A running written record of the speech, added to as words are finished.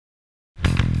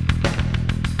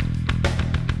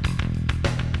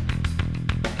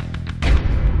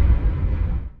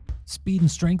Speed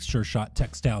and Strength Sure Shot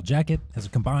Textile Jacket has a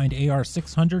combined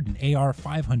AR600 and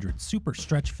AR500 super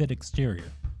stretch fit exterior.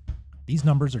 These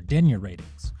numbers are denier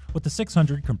ratings, with the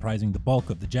 600 comprising the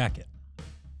bulk of the jacket.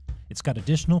 It's got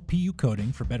additional PU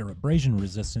coating for better abrasion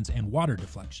resistance and water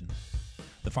deflection.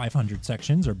 The 500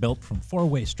 sections are built from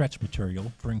 4-way stretch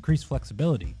material for increased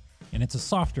flexibility, and it's a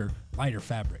softer, lighter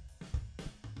fabric.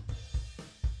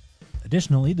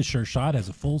 Additionally, the Sure Shot has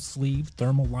a full-sleeve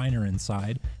thermal liner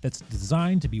inside that's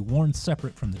designed to be worn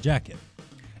separate from the jacket.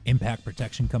 Impact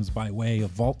protection comes by way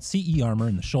of Vault CE armor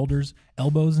in the shoulders,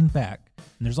 elbows, and back,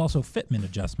 and there's also fitment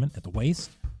adjustment at the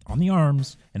waist, on the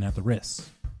arms, and at the wrists.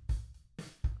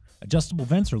 Adjustable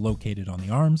vents are located on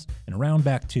the arms and around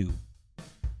back too.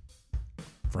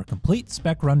 For a complete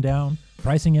spec rundown,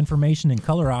 pricing information, and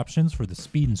color options for the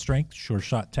Speed and Strength Sure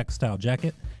Shot Textile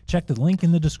Jacket, check the link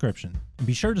in the description. And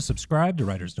be sure to subscribe to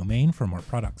Writer's Domain for more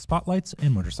product spotlights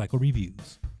and motorcycle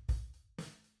reviews.